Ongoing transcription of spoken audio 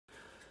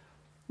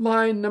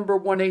Line number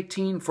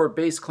 118 for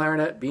bass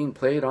clarinet being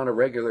played on a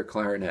regular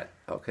clarinet.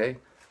 Okay,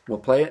 we'll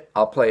play it,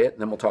 I'll play it,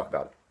 and then we'll talk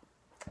about it.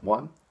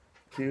 1,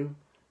 2,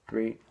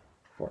 3,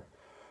 4.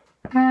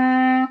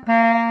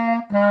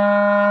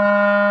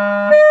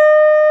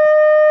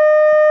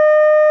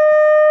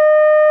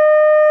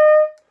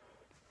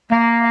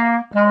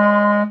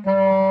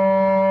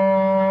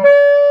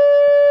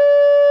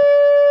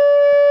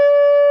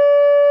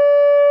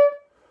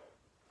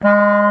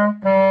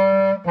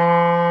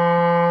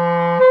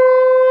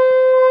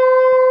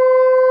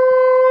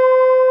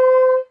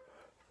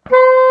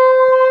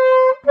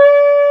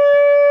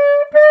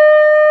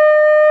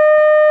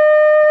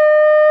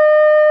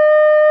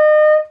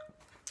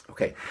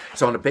 Okay,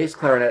 so on a bass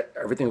clarinet,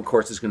 everything, of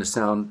course, is going to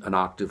sound an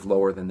octave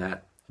lower than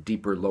that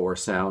deeper, lower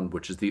sound,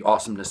 which is the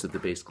awesomeness of the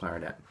bass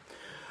clarinet.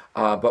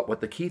 But what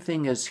the key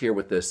thing is here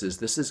with this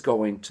is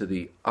going to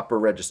the upper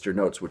register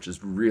notes, which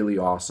is really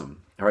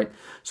awesome. All right,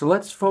 so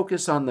let's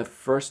focus on the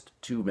first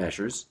two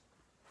measures,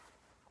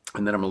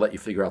 and then I'm going to let you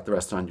figure out the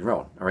rest on your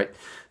own. All right,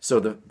 so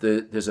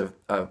there's a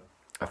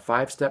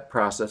 5-step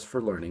process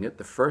for learning it.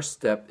 The first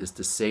step is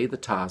to say the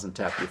tas and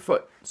tap your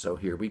foot. So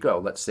here we go.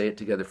 Let's say it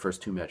together,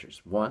 first two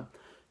measures. 1,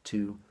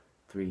 2,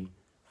 3,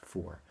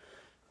 4.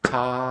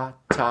 Ta,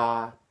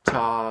 ta,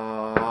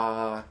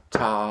 ta,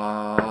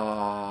 ta.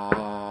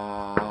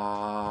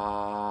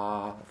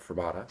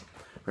 Fermata,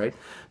 right?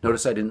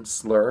 Notice I didn't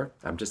slur.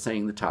 I'm just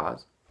saying the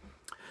tas.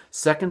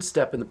 Second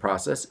step in the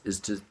process is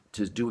to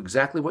do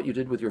exactly what you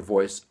did with your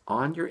voice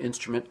on your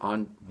instrument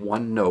on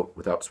one note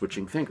without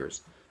switching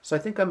fingers. So I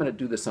think I'm going to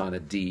do this on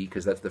a D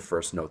because that's the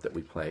first note that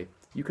we play.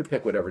 You could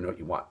pick whatever note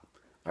you want.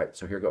 All right,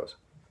 so here goes.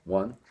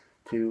 1,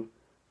 2,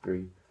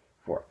 3,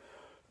 4.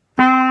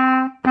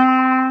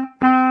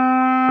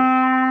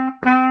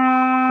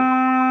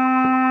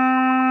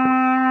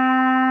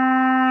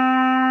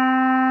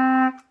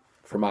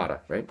 Fermata,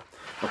 right?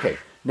 Okay,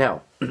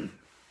 now,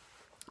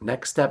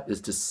 next step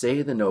is to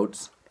say the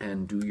notes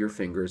and do your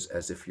fingers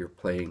as if you're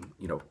playing,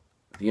 the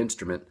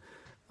instrument,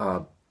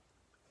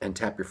 and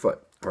tap your foot,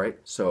 all right?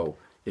 So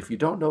if you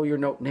don't know your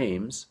note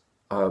names,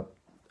 I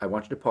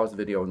want you to pause the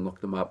video and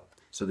look them up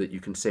so that you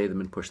can say them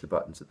and push the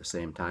buttons at the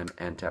same time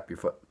and tap your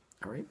foot,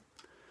 all right?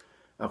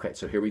 Okay,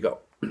 so here we go.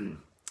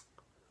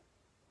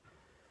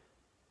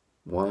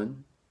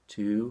 1,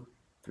 2,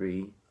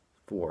 3,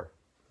 4.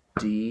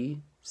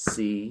 D,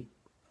 C,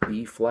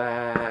 B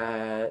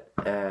flat,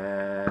 F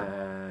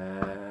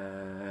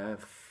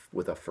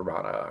with a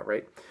fermata,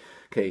 right?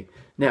 Okay,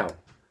 now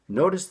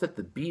notice that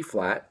the B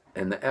flat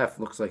and the F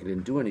looks like it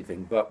didn't do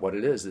anything, but what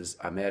it is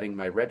I'm adding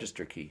my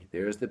register key.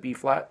 There's the B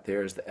flat,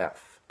 there's the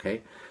F,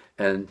 okay?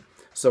 And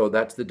so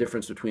that's the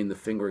difference between the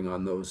fingering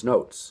on those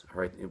notes,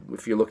 all right?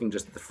 If you're looking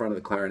just at the front of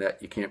the clarinet,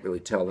 you can't really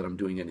tell that I'm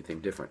doing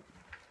anything different.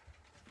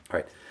 All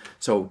right,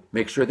 so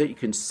make sure that you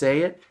can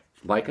say it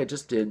like I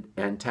just did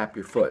and tap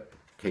your foot,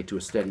 okay, to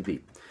a steady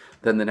beat.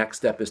 Then the next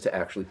step is to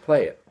actually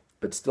play it,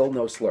 but still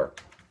no slur.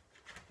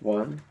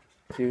 1,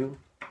 2,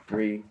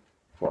 3,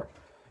 4.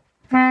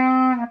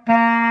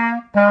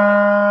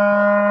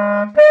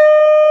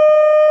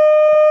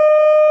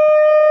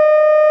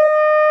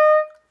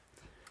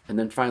 And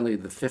then finally,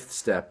 the fifth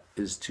step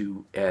is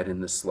to add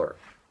in the slur.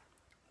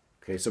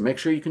 Okay, so make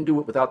sure you can do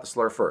it without the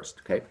slur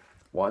first, okay?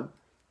 1,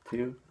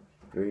 2,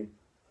 3,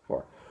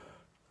 4.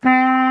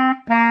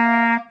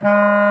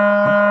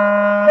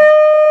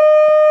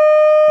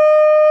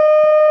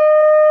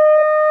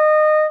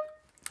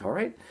 All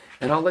right,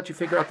 and I'll let you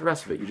figure out the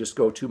rest of it. You just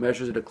go 2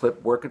 measures at a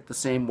clip, work it the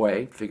same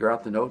way, figure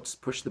out the notes,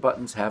 push the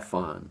buttons, have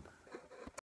fun.